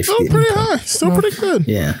reshift it. Pretty high. Still pretty good.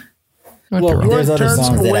 Yeah. Well, there's other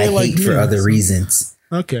songs that I hate for other reasons.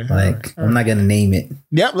 Okay. Like, I'm not going to name it.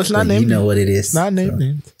 Yep, let's not name it. You know what it is. Not name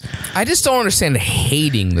names. I just don't understand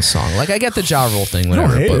hating the song. Like, I get the Ja Rule thing,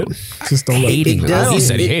 whatever, but just don't hating it. He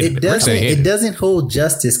said he hated it. It doesn't hold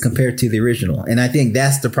justice compared to the original. And I think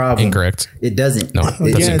that's the problem. Incorrect. It doesn't. No, that's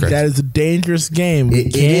incorrect. That is a dangerous game.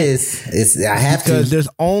 It is. I have because there's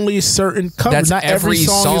only certain covers. Not every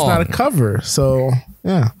song is not a cover. So,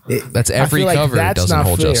 yeah. That's every cover doesn't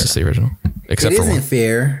hold justice to the original. Except for one. It isn't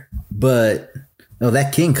fair, but... No,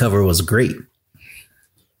 that King cover was great.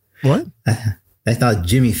 What? I thought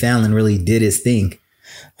Jimmy Fallon really did his thing.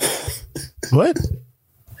 What?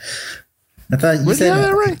 I thought you said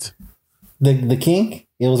that ranked? The King.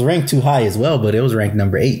 It was ranked too high as well, but it was ranked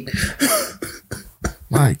number 8.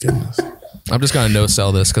 My goodness. I'm just gonna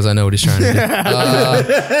no-sell this because I know what he's trying to do.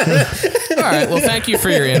 All right. Well, thank you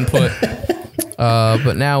for your input.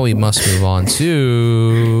 But now we must move on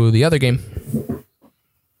to the other game.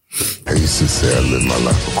 I used to say I live my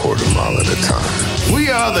life a quarter mile at a time. We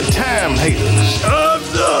are the time haters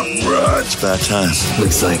of the front. It's about time.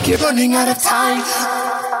 Looks like you're Running out of time.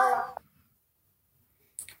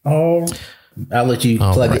 Oh, I'll let you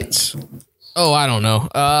plug it. Oh, I don't know.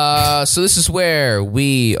 So this is where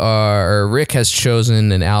Rick has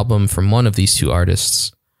chosen an album from one of these two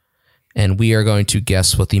artists, and we are going to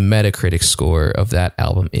guess what the Metacritic score of that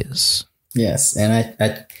album is. Yes, and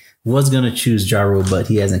I was going to choose Ja Rule, but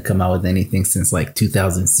he hasn't come out with anything since like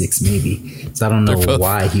 2006 maybe. So I don't know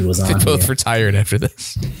why he was on They both here. retired after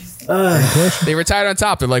this. They retired on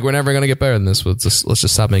top. They're like, we're never going to get better than this. Let's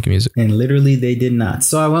just stop making music. And literally they did not.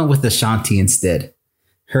 So I went with Ashanti instead.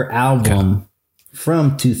 Her album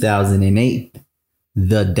from 2008,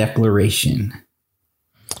 The Declaration.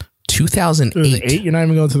 2008? You're not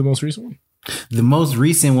even going to the most recent one? The most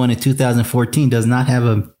recent one in 2014 does not have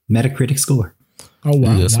a Metacritic score. Oh,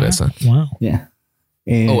 wow. That's bad. Wow. Yeah.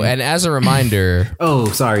 And as a reminder...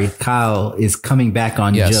 sorry. Kyle is coming back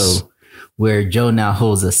on Joe, where Joe now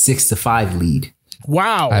holds a 6-5 lead.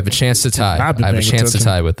 Wow. I have a chance to tie. I have a chance to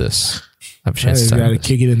tie with this. I have a chance to tie. Got to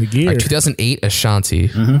kick it in the gear. All right, 2008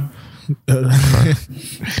 Ashanti.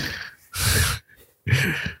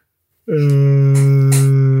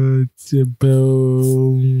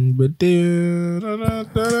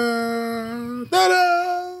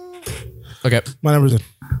 Okay. My number's in.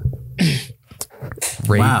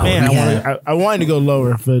 Wow. Man, I wanted to go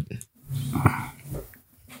lower, but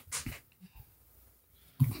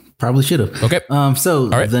probably should have. Okay. So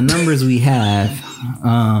the numbers we have.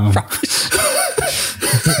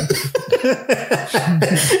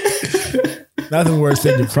 Nothing worse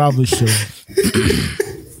than you probably should.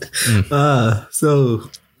 So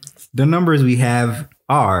the numbers we have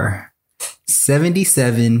are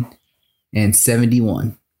 77 and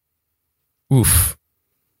 71. Oof.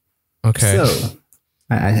 Okay. So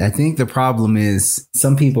I think the problem is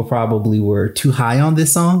some people probably were too high on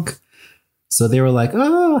this song. So they were like,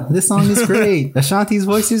 oh, this song is great. Ashanti's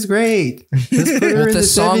voice is great. Let's put her in the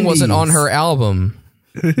song 70s. wasn't on her album.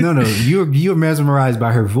 No, you were mesmerized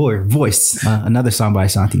by her voice. Another song by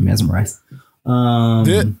Ashanti, Mesmerized.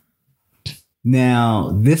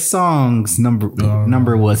 Now, this song's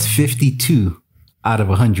number was 52 out of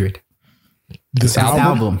 100. This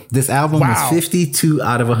album was 52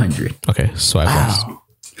 out of 100. Okay, so I lost.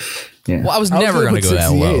 Yeah. Well, I was never going to go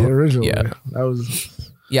that low. Originally. Yeah. That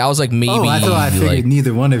was... Yeah, I was like maybe. Oh, I thought I figured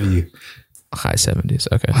neither one of you. High 70s.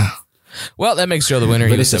 Okay. Well, that makes Joe the winner.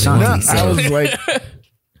 But He it's was Ashanti, 71. I was like,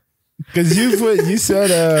 because you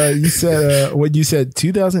said when you said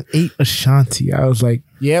 2008 Ashanti, I was like,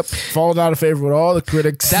 yep, falling out of favor with all the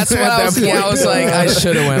critics. That's what I was. Yeah, I was like, I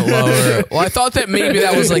should have went lower. Well, I thought that maybe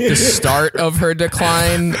that was like the start of her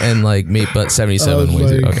decline, and like but 77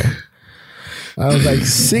 was like, okay. I was like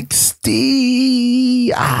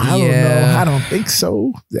 60. I don't know. I don't think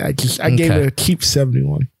so. I gave it a keep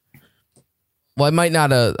 71. Well, I might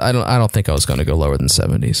not. I don't think I was going to go lower than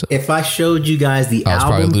 70. So if I showed you guys the I was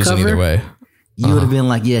album probably losing cover, either way. You would have been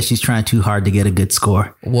like, yeah, she's trying too hard to get a good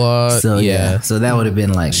score. What? So yeah, so that would have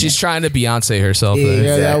been like she's trying to Beyonce herself.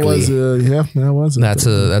 Exactly. Yeah, that was.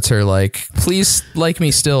 That's her like, please like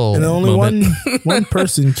me still. And only moment. one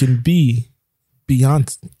person can be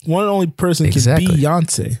Beyonce. One only person can be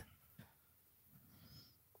Beyonce.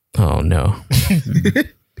 Oh no.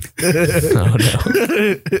 Oh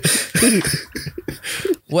no.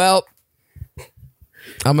 Well,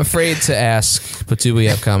 I'm afraid to ask, but do we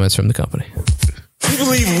have comments from the company? People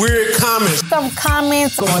leave weird comments. Some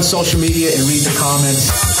comments. Go on social media and read the comments.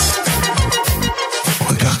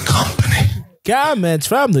 We got company. Comments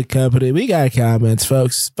from the company. We got comments,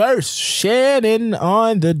 folks. First, Shannon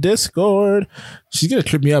on the Discord. She's going to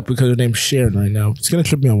trip me up because her name's Sharon right now. She's going to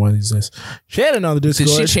trip me on one of these days. Shannon on the Discord.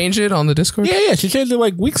 Did she change it on the Discord? Yeah. She changed it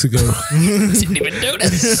like weeks ago. Didn't even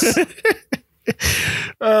notice.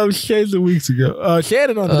 She changed it weeks ago.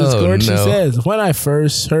 Shannon on the Discord. She says, when I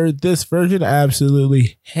first heard this version, I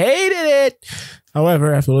absolutely hated it.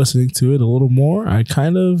 However, after listening to it a little more, I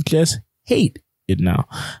kind of just hate it now.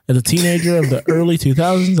 As a teenager of the early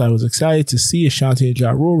 2000s, I was excited to see Ashanti and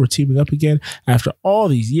Ja Rule were teaming up again after all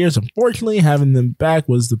these years. Unfortunately, having them back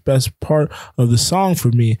was the best part of the song for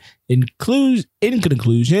me. In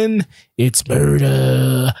conclusion, it's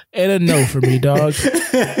murder and a no for me, dog. Sorry,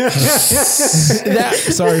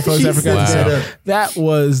 folks, I forgot to say that. That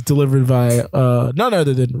was delivered by none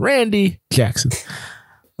other than Randy Jackson.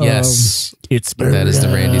 Yes, it's murder. That is the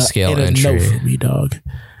Randy scale and a entry. no for me, dog.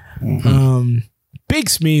 Big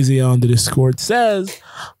Smeezy on the Discord says,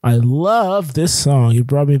 I love this song. It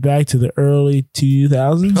brought me back to the early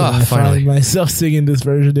 2000s. Oh, I finally. find myself singing this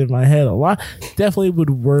version in my head a lot. Definitely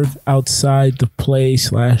would work outside the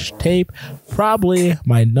play/tape. Probably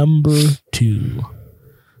my number 2.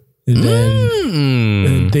 And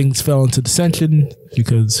then things fell into dissension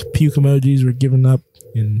because puke emojis were given up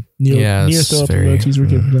and near throw up emojis were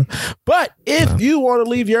given up. But if you want to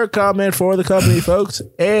leave your comment for the company, folks,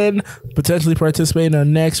 and potentially participate in our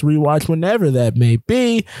next rewatch, whenever that may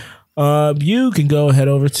be, you can go head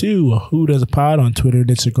over to Who Does a Pod on Twitter and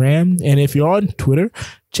Instagram. And if you're on Twitter,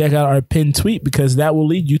 check out our pinned tweet because that will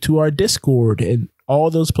lead you to our Discord. And all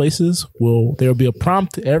those places there will be a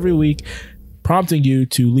prompt every week prompting you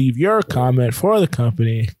to leave your comment for the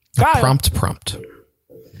company. Prompt.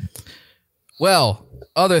 Well,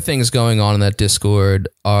 other things going on in that Discord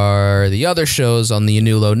are the other shows on the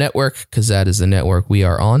Anulo network, because that is the network we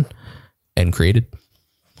are on and created.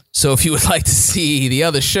 So if you would like to see the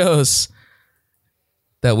other shows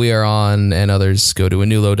that we are on and others, go to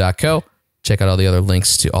anulo.co. Check out all the other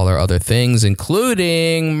links to all our other things,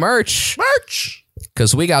 including merch.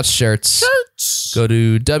 Because we got shirts. Go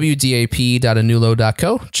to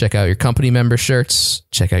wdap.anulo.co. Check out your company member shirts.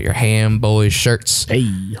 Check out your Ham Boys shirts.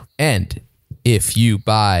 Hey. And if you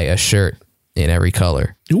buy a shirt in every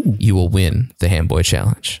color, you will win the Ham Boy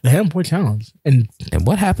Challenge. The Ham Boy Challenge. And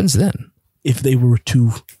what happens then? If they were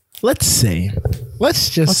to, let's say,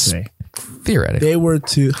 theoretically, they were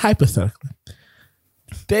to, hypothetically,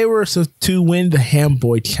 they were to win the Ham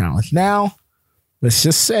Boy Challenge. Now, let's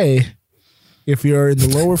just say, if you're in the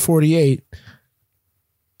lower 48,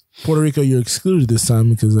 Puerto Rico, you're excluded this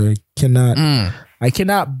time because I cannot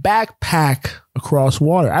backpack across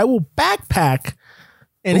water. I will backpack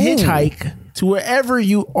and hitchhike to wherever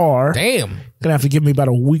you are. Damn. Gonna have to give me about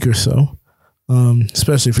a week or so,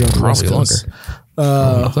 especially if you're on the West Coast.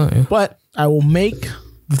 But I will make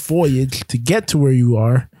the voyage to get to where you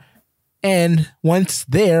are, and once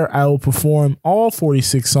there, I will perform all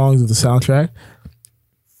 46 songs of the soundtrack.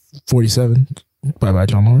 47. Bye-bye,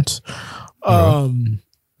 John Lawrence.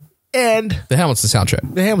 And the Hamilton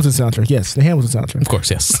soundtrack. The Hamilton soundtrack, yes. The Hamilton soundtrack. Of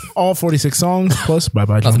course, yes. All 46 songs plus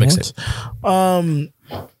Bye-bye, John Lawrence. I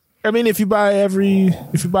mean, if you buy a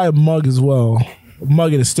mug as well, a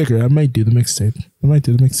mug and a sticker, I might do the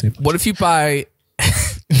mixtape. What if you buy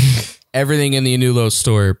everything in the Anulo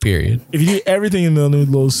store, period? If you do everything in the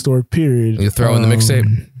Anulo store, period. You throw in the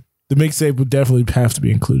mixtape? The mixtape would definitely have to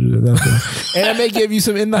be included at that point. And I may give you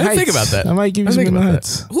some In the Heights. Think about that. I might give you some In the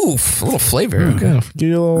Heights. Oof, a little flavor. Okay. Give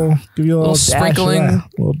you a little sprinkling. A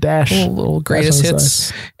little dash. Little greatest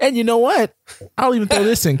hits. And you know what? I'll even throw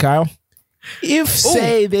this in, Kyle. If,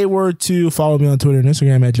 say, they were to follow me on Twitter and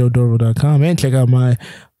Instagram at joedorval.com and check out my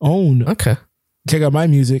own. Okay. Check out my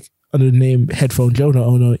music under the name Headphone Joe, no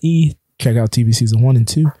O-No-E. Check out TV Season 1 and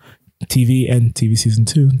 2. TV and TV Season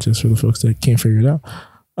 2, just for the folks that can't figure it out.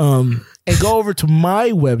 And go over to my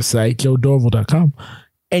website, joedorval.com,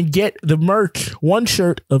 and get the merch, one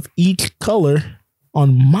shirt of each color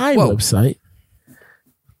on my website.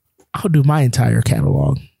 I'll do my entire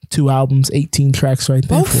catalog. 2 albums, 18 tracks right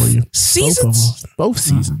there for you. Seasons? Both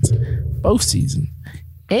seasons.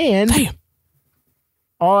 And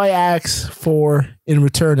all I ask for in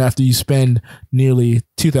return after you spend nearly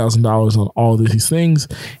 $2,000 on all of these things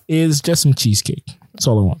is just some cheesecake. That's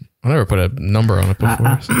all I want. I never put a number on it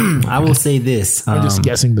before. I will say this. I'm just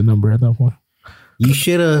guessing the number at that point. You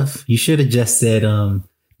should have just said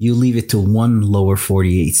you leave it to one lower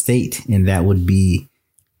 48 state, and that would be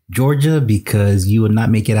Georgia, because you would not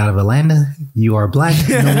make it out of Atlanta. You are black.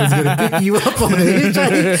 No one's going to pick you up on the hitchhike.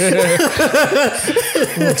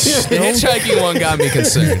 The hitchhiking one got me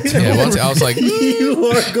concerned. Yeah, once I was like, you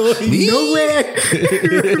are going nowhere.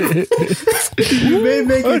 You may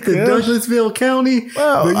make it to Douglasville County,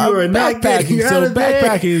 but you are not getting out of there.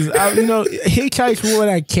 Backpacking, hitchhike when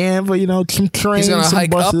I can, but some trains. He's going to some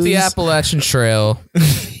hike buses. up the Appalachian Trail.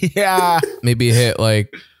 Yeah. Maybe hit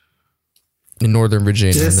in Northern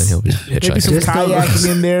Virginia, and then he'll be hitchhiking. Maybe some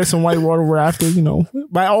kayaking in there, some whitewater rafting.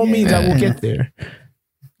 By all means, I will get there.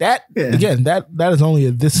 That again, that is only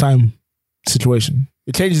a this time situation.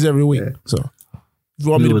 It changes every week. So if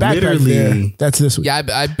you want me to backpack there, that's this week. Yeah,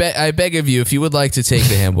 I beg of you, if you would like to take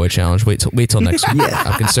the Hamboy Challenge, wait till next week.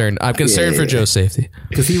 I'm concerned for Joe's safety,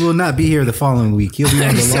 because he will not be here the following week. He'll be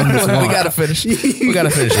on the longest walk. We gotta finish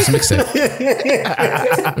this mixtape.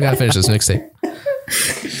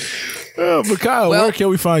 But Kyle, where can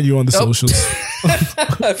we find you on the socials?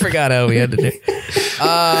 I forgot how we ended it.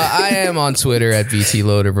 I am on Twitter at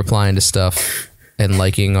VTLoader, replying to stuff and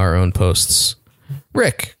liking our own posts.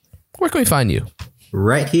 Rick, where can we find you?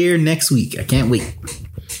 right here next week. I can't wait.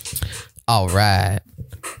 All right.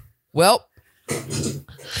 Well,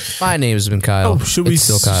 my name has been Kyle. Should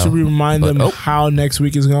we remind them how next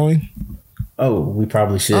week is going? Oh, we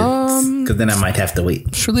probably should, because then I might have to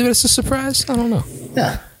wait. Should we leave it as a surprise? I don't know.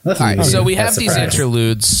 Yeah. All right. So we have these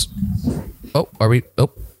interludes. Oh, are we?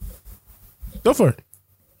 Oh, go for it.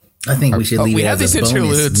 I think we should leave it as a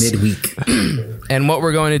bonus midweek. And what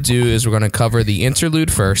we're going to do is we're going to cover the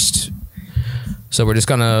interlude first. So we're just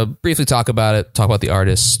going to briefly talk about it, talk about the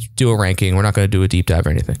artist, do a ranking. We're not going to do a deep dive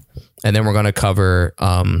or anything. And then we're going to cover,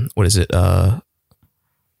 what is it?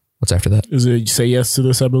 What's after that? Is it Say Yes to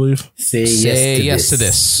This, I believe? Say yes to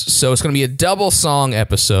this. So it's going to be a double song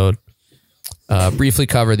episode. Briefly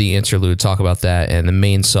cover the interlude, talk about that, and the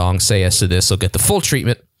main song, Say Yes to This, will get the full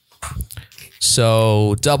treatment.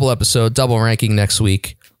 So double episode, double ranking next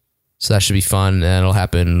week. So that should be fun. And it'll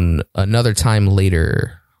happen another time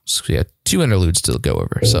later. So we have 2 interludes to go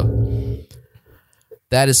over. So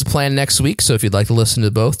that is the plan next week. So if you'd like to listen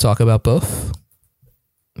to both, talk about both,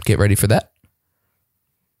 get ready for that.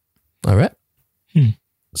 All right.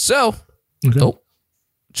 So,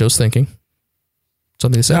 Joe's thinking.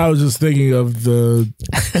 Something to say? I was just thinking of the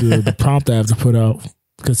prompt I have to put out.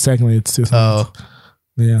 Because secondly, it's just...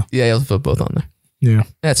 Yeah. Yeah, you'll put both on there. Yeah.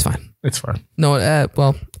 That's fine. It's fine. No,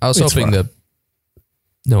 well, I was hoping that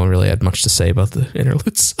no one really had much to say about the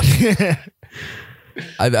interludes.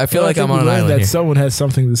 I feel like I'm on an island here. Someone has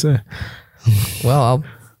something to say. Well,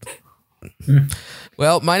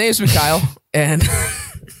 Well, my name's Mikhail, and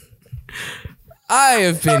I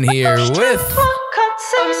have been here with his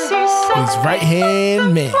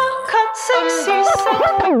right-hand man.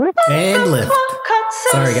 And left.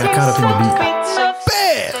 Sorry, got caught up in the beat.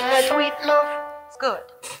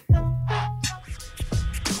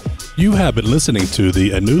 You have been listening to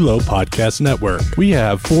the Anulo Podcast Network. We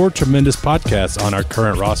have 4 tremendous podcasts on our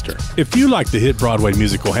current roster. If you like the hit Broadway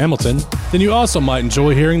musical Hamilton, then you also might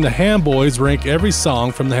enjoy hearing the Ham Boys rank every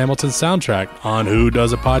song from the Hamilton soundtrack on Who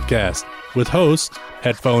Does a Podcast, with hosts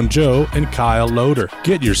Headphone Joe and Kyle Loader.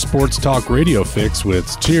 Get your sports talk radio fix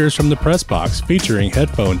with Cheers from the Press Box, featuring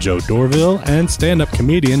Headphone Joe Dorville and stand-up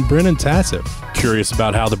comedian Brennan Tassif. Curious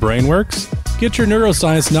about how the brain works? Get your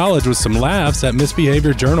neuroscience knowledge with some laughs at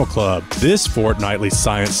Misbehavior Journal Club. This fortnightly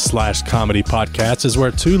science/comedy podcast is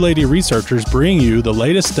where 2 lady researchers bring you the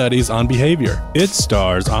latest studies on behavior. It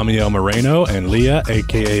stars Amiel Moreno and Leah,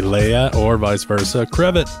 aka Leia, or vice versa,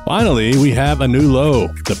 Crevitt. Finally, we have a new low.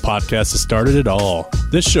 The podcast has started it all.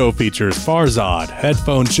 This show features Farzad,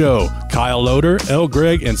 Headphone Joe, Kyle Loader, L.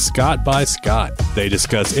 Greg, and Scott by Scott. They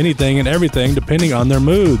discuss anything and everything depending on their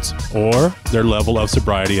moods or their level of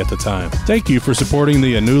sobriety at the time. Thank you for supporting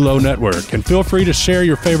the Anulo Network, and feel free to share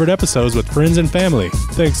your favorite episodes with friends and family.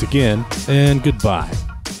 Thanks again, and goodbye.